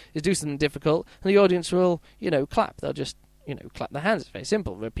do is do something difficult, and the audience will, clap. They'll just, clap their hands. It's very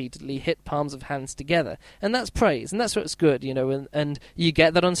simple. Repeatedly hit palms of hands together. And that's praise, and that's what's good, and you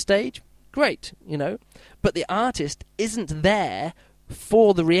get that on stage. great, but the artist isn't there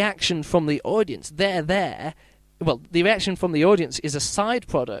for the reaction from the audience. They're there. Well, the reaction from the audience is a side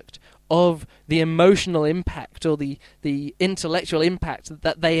product of the emotional impact or the intellectual impact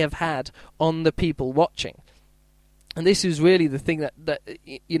that they have had on the people watching. And this is really the thing that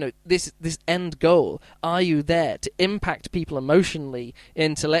this end goal. Are you there to impact people emotionally,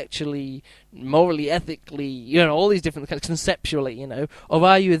 intellectually, morally, ethically, all these different kinds, conceptually, or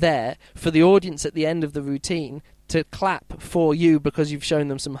are you there for the audience at the end of the routine to clap for you because you've shown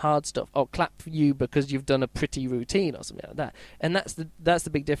them some hard stuff, or clap for you because you've done a pretty routine or something like that? And that's the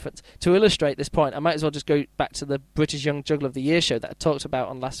big difference. To illustrate this point, I might as well just go back to the British Young Juggler of the Year show that I talked about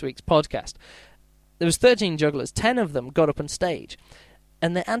on last week's podcast. There was 13 jugglers, 10 of them got up on stage,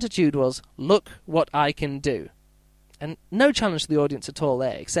 and their attitude was, look what I can do. And no challenge to the audience at all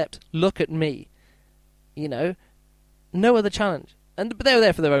there, except, look at me. No other challenge. But they were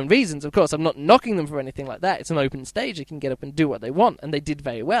there for their own reasons, of course. I'm not knocking them for anything like that. It's an open stage. They can get up and do what they want, and they did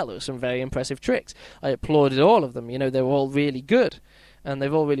very well. There were some very impressive tricks. I applauded all of them. They were all really good. And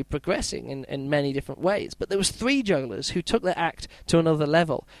they're all really progressing in many different ways. But there was 3 jugglers who took their act to another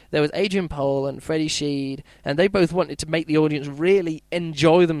level. There was Adrian Pole and Freddie Sheed, and they both wanted to make the audience really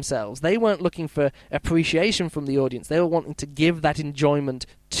enjoy themselves. They weren't looking for appreciation from the audience. They were wanting to give that enjoyment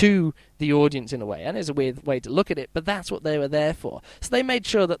to the audience in a way. And it's a weird way to look at it, but that's what they were there for. So they made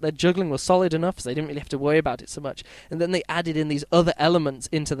sure that their juggling was solid enough, so they didn't really have to worry about it so much. And then they added in these other elements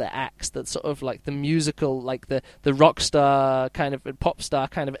into their acts that sort of like the musical, like the rock star kind of, pop star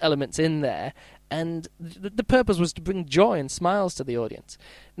kind of elements in there. And the purpose was to bring joy and smiles to the audience.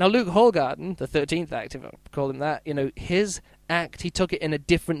 Now, Luke Hallgarden, the 13th act, if I call him that, his act, he took it in a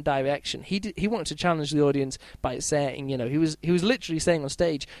different direction. He wanted to challenge the audience by saying, he was literally saying on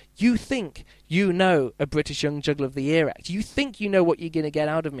stage, you think you know a British Young Juggler of the Year act. You think you know what you're going to get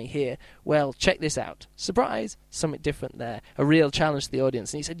out of me here. Well, check this out. Surprise, something different there. A real challenge to the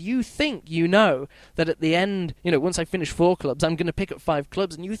audience. And he said, you think you know that at the end, once I finish 4 clubs, I'm going to pick up 5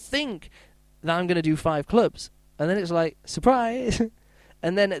 clubs, and you think that I'm going to do 5 clubs. And then it's like, surprise.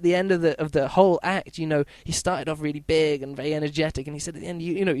 And then at the end of the whole act, he started off really big and very energetic, and he said at the end,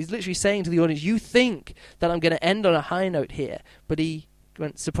 he's literally saying to the audience, you think that I'm going to end on a high note here, but he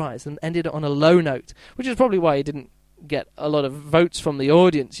went surprised and ended on a low note, which is probably why he didn't get a lot of votes from the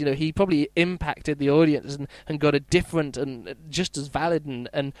audience. He probably impacted the audience and got a different and just as valid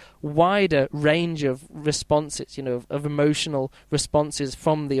and wider range of responses, of emotional responses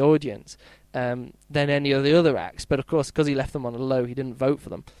from the audience than any of the other acts. But of course, because he left them on a low, he didn't vote for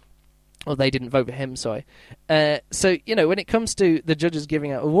them. Or they didn't vote for him, sorry. So, when it comes to the judges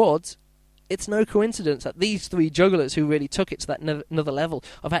giving out awards, it's no coincidence that these 3 jugglers who really took it to that another level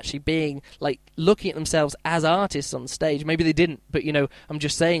of actually being, like, looking at themselves as artists on stage. Maybe they didn't, but, I'm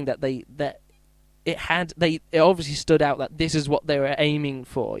just saying that it obviously stood out that this is what they were aiming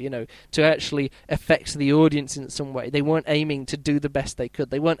for, to actually affect the audience in some way. They weren't aiming to do the best they could.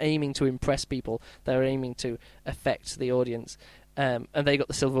 They weren't aiming to impress people. They were aiming to affect the audience. And they got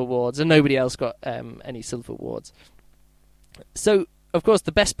the silver awards, and nobody else got any silver awards. So, of course,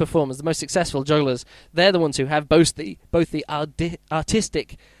 the best performers, the most successful jugglers, they're the ones who have both the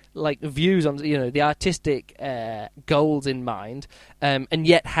artistic views on the artistic goals in mind, and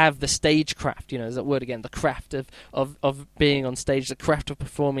yet have the stagecraft. There's that word again, the craft of being on stage, the craft of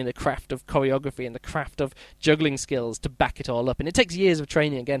performing, the craft of choreography, and the craft of juggling skills to back it all up. And it takes years of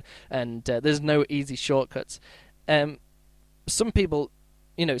training again, and there's no easy shortcuts. Some people.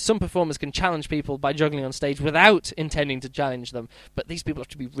 Some performers can challenge people by juggling on stage without intending to challenge them, but these people have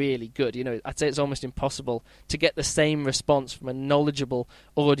to be really good. I'd say it's almost impossible to get the same response from a knowledgeable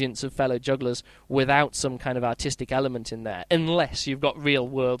audience of fellow jugglers without some kind of artistic element in there, unless you've got real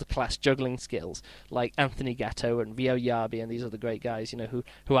world-class juggling skills, like Anthony Gatto and Rio Yarbi and these other great guys,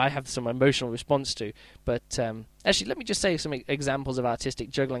 who I have some emotional response to. But actually, let me just say some examples of artistic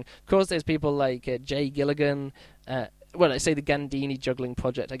juggling. Of course, there's people like Jay Gilligan, I say the Gandini Juggling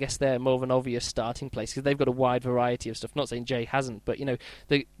Project. I guess they're more of an obvious starting place because they've got a wide variety of stuff. Not saying Jay hasn't, but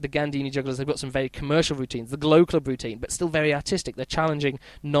the Gandini jugglers, they've got some very commercial routines. The Glow Club routine, but still very artistic. They're challenging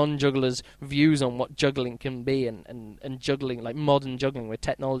non-jugglers' views on what juggling can be and juggling, like modern juggling with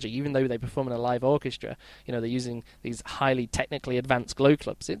technology. Even though they perform in a live orchestra, they're using these highly technically advanced Glow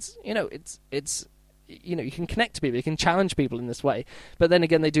Clubs. you can connect to people, you can challenge people in this way. But then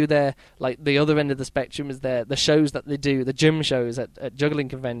again, they do their, like, the other end of the spectrum is the shows that they do, the gym shows at juggling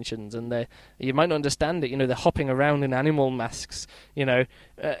conventions, and you might not understand it. They're hopping around in animal masks,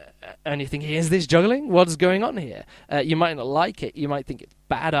 and you think, is this juggling? What's going on here? You might not like it. You might think it's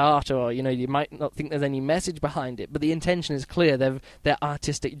bad art, or you might not think there's any message behind it. But the intention is clear. They're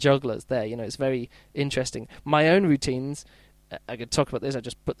artistic jugglers. There, it's very interesting. My own routines. I could talk about this. I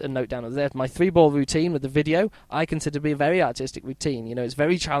just put a note down there. My 3-ball routine with the video, I consider to be a very artistic routine. It's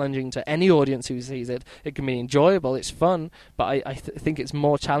very challenging to any audience who sees it. It can be enjoyable, it's fun, but I think it's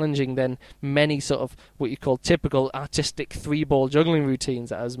more challenging than many sort of what you call typical artistic 3-ball juggling routines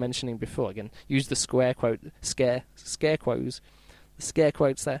that I was mentioning before. Again, use the scare quotes, the scare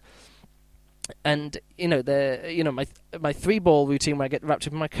quotes there. And my 3-ball routine where I get wrapped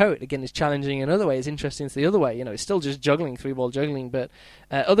up in my coat, again, is challenging in another way. It's interesting the other way. It's still just juggling, 3-ball juggling. But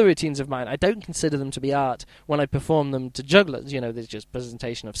other routines of mine, I don't consider them to be art when I perform them to jugglers. There's just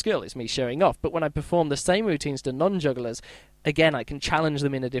presentation of skill. It's me showing off. But when I perform the same routines to non-jugglers, again, I can challenge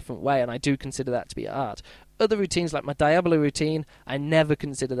them in a different way, and I do consider that to be art. Other routines, like my Diablo routine, I never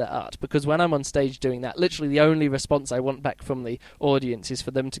consider that art, because when I'm on stage doing that, literally the only response I want back from the audience is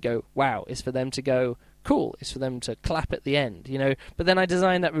for them to go, wow, is for them to go, cool, is for them to clap at the end, But then I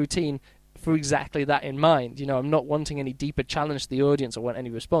design that routine for exactly that in mind. I'm not wanting any deeper challenge to the audience or want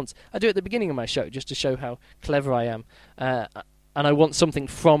any response. I do it at the beginning of my show just to show how clever I am. And I want something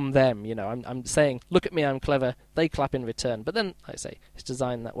from them, I'm saying, look at me, I'm clever, they clap in return. But then, like I say, it's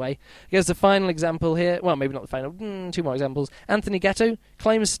designed that way. Here's the final example here. Well, maybe not the final, 2 more examples. Anthony Gatto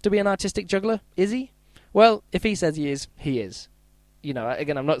claims to be an artistic juggler. Is he? Well, if he says he is, he is.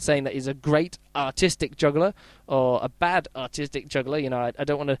 Again, I'm not saying that he's a great artistic juggler or a bad artistic juggler. I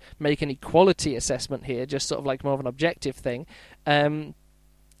don't want to make any quality assessment here, just sort of like more of an objective thing.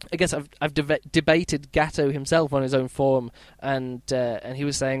 I guess I've debated Gatto himself on his own forum, and he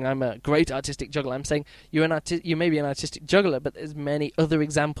was saying I'm a great artistic juggler. I'm saying you may be an artistic juggler, but there's many other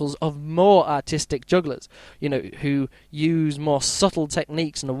examples of more artistic jugglers, who use more subtle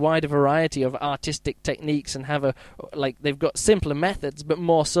techniques and a wider variety of artistic techniques, and they've got simpler methods but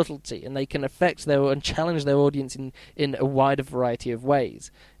more subtlety, and they can affect and challenge their audience in a wider variety of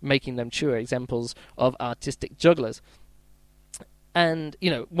ways, making them truer examples of artistic jugglers. And,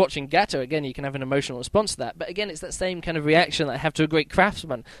 watching Gatto, again, you can have an emotional response to that. But again, it's that same kind of reaction that I have to a great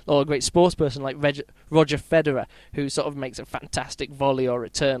craftsman or a great sportsperson like Roger Federer, who sort of makes a fantastic volley or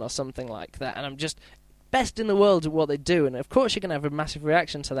return or something like that. And I'm just best in the world at what they do. And, of course, you're going to have a massive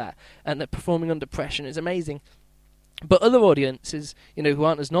reaction to that. And that performing under pressure is amazing. But other audiences, who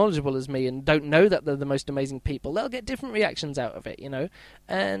aren't as knowledgeable as me and don't know that they're the most amazing people, they'll get different reactions out of it,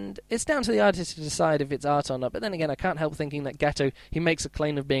 And it's down to the artist to decide if it's art or not. But then again, I can't help thinking that Gatto, he makes a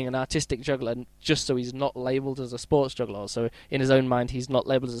claim of being an artistic juggler just so he's not labelled as a sports juggler. So in his own mind, he's not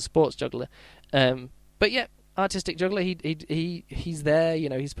labelled as a sports juggler. But yeah, artistic juggler, he's there,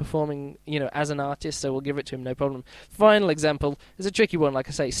 he's performing, as an artist, so we'll give it to him, no problem. Final example is a tricky one, like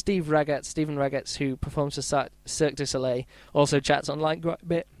I say, Stephen Ragatz, who performs for Cirque du Soleil, also chats online quite a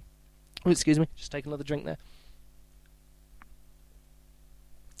bit. Oh, excuse me, just take another drink there.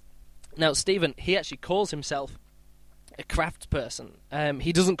 Now, Stephen, he actually calls himself a craft person.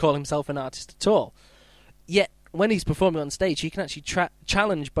 He doesn't call himself an artist at all. Yet, when he's performing on stage, he can actually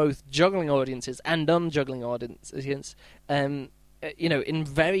challenge both juggling audiences and non-juggling audiences, in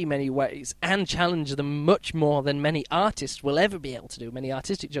very many ways, and challenge them much more than many artists will ever be able to do, many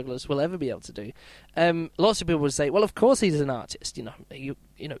artistic jugglers will ever be able to do. Lots of people would say, well, of course he's an artist, you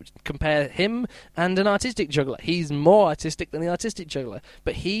compare him and an artistic juggler. He's more artistic than the artistic juggler,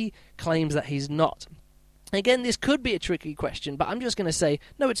 but he claims that he's not. Again, this could be a tricky question, but I'm just going to say,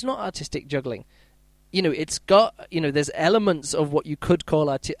 no, it's not artistic juggling. It's got, there's elements of what you could call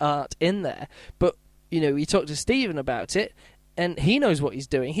art in there. But, you talk to Stephen about it, and he knows what he's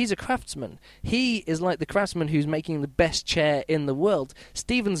doing. He's a craftsman. He is like the craftsman who's making the best chair in the world.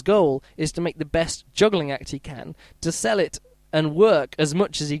 Stephen's goal is to make the best juggling act he can, to sell it and work as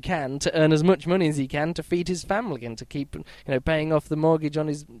much as he can to earn as much money as he can to feed his family and to keep, paying off the mortgage on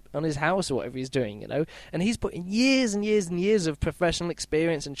his house or whatever he's doing, And he's put in years and years and years of professional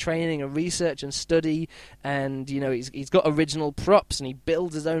experience and training and research and study, and he's got original props and he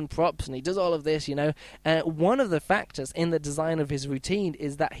builds his own props and he does all of this, One of the factors in the design of his routine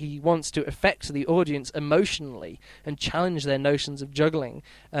is that he wants to affect the audience emotionally and challenge their notions of juggling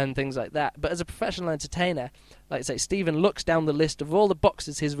and things like that. But as a professional entertainer, like I say, Stephen looks down the list of all the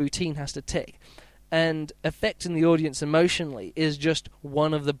boxes his routine has to tick, and affecting the audience emotionally is just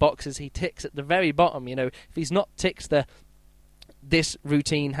one of the boxes he ticks at the very bottom. If he's not ticked the this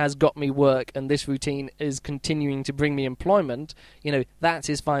routine has got me work and this routine is continuing to bring me employment, that's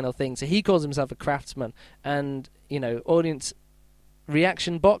his final thing. So he calls himself a craftsman, and, audience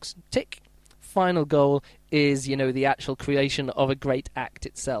reaction box, tick. Final goal is, the actual creation of a great act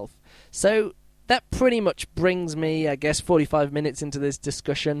itself. So that pretty much brings me, I guess, 45 minutes into this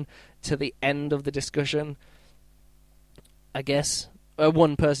discussion to the end of the discussion. I guess a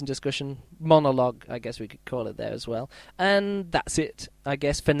one-person discussion, monologue, I guess we could call it there as well. And that's it, I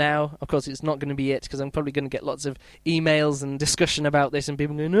guess, for now. Of course, it's not going to be it, because I'm probably going to get lots of emails and discussion about this, and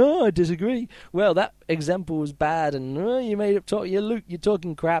people going, "No, I disagree. Well, that example was bad, and you made up talk. You're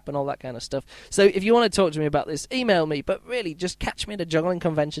talking crap," and all that kind of stuff. So if you want to talk to me about this, email me, but really, just catch me at a juggling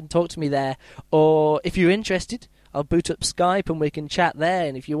convention, talk to me there, or if you're interested, I'll boot up Skype and we can chat there.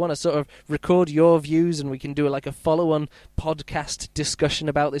 And if you want to sort of record your views and we can do like a follow-on podcast discussion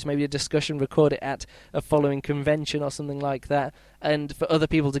about this, maybe a discussion, record it at a following convention or something like that, and for other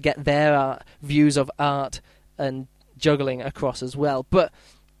people to get their views of art and juggling across as well. But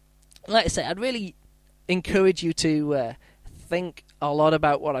like I say, I'd really encourage you to think a lot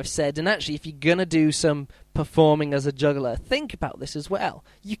about what I've said, and actually, if you're going to do some performing as a juggler, think about this as well.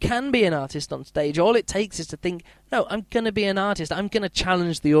 You can be an artist on stage. All it takes is to think, no, I'm going to be an artist. I'm going to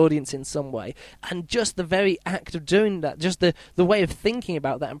challenge the audience in some way. And just the very act of doing that, just the way of thinking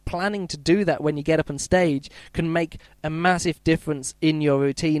about that and planning to do that when you get up on stage can make a massive difference in your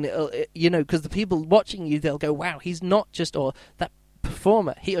routine. Because the people watching you, they'll go, wow, he's not just, or that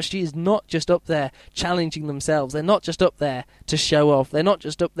performer, he or she is not just up there challenging themselves. They're not just up there to show off. They're not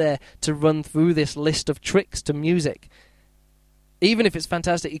just up there to run through this list of tricks to music. Even if it's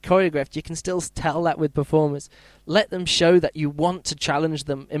fantastically choreographed, you can still tell that with performers. Let them show that you want to challenge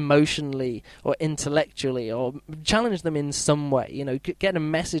them emotionally or intellectually, or challenge them in some way. Get a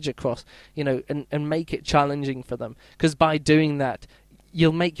message across, and make it challenging for them. Because by doing that,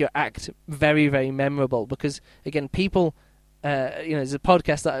 you'll make your act very, very memorable. Because, again, people... there's a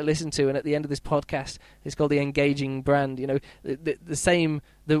podcast that I listen to, and at the end of this podcast, it's called The Engaging Brand. The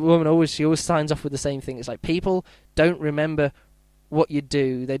woman always signs off with the same thing. It's like, people don't remember what you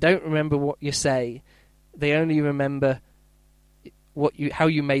do. They don't remember what you say. They only remember how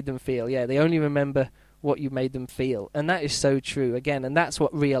you made them feel. Yeah, they only remember what you made them feel. And that is so true, again, and that's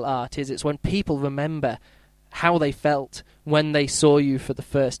what real art is. It's when people remember how they felt when they saw you for the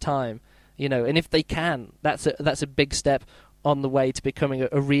first time. And if they can, that's a big step on the way to becoming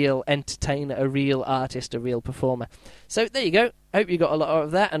a real entertainer, a real artist, a real performer. So there you go. I hope you got a lot of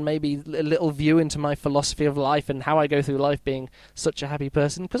that, and maybe a little view into my philosophy of life and how I go through life being such a happy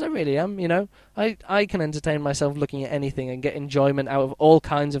person, because I really am, I can entertain myself looking at anything and get enjoyment out of all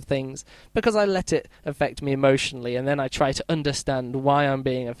kinds of things, because I let it affect me emotionally, and then I try to understand why I'm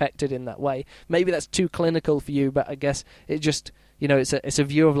being affected in that way. Maybe that's too clinical for you, but I guess it just, it's a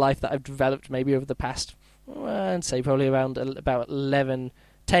view of life that I've developed maybe over the past, I'd say probably around about 9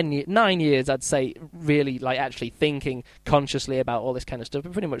 years, I'd say, really, actually thinking consciously about all this kind of stuff,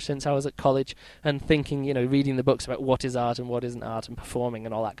 but pretty much since I was at college and thinking, reading the books about what is art and what isn't art and performing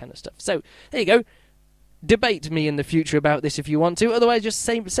and all that kind of stuff. So, there you go. Debate me in the future about this if you want to. Otherwise, just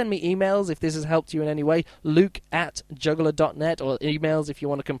send me emails if this has helped you in any way. Luke@juggler.net, or emails if you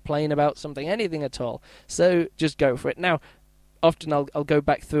want to complain about something, anything at all. So, just go for it. Now, often I'll go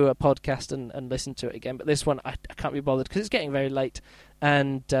back through a podcast and listen to it again, but this one I can't be bothered because it's getting very late,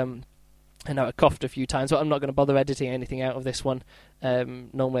 and I know I coughed a few times, but I'm not going to bother editing anything out of this one.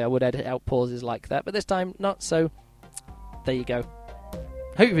 Normally I would edit out pauses like that, but this time not, so there you go.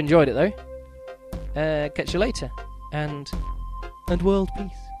 Hope you've enjoyed it though. Catch you later, and world peace.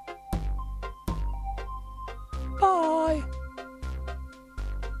 Bye.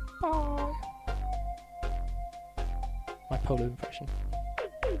 Bye. My polo impression.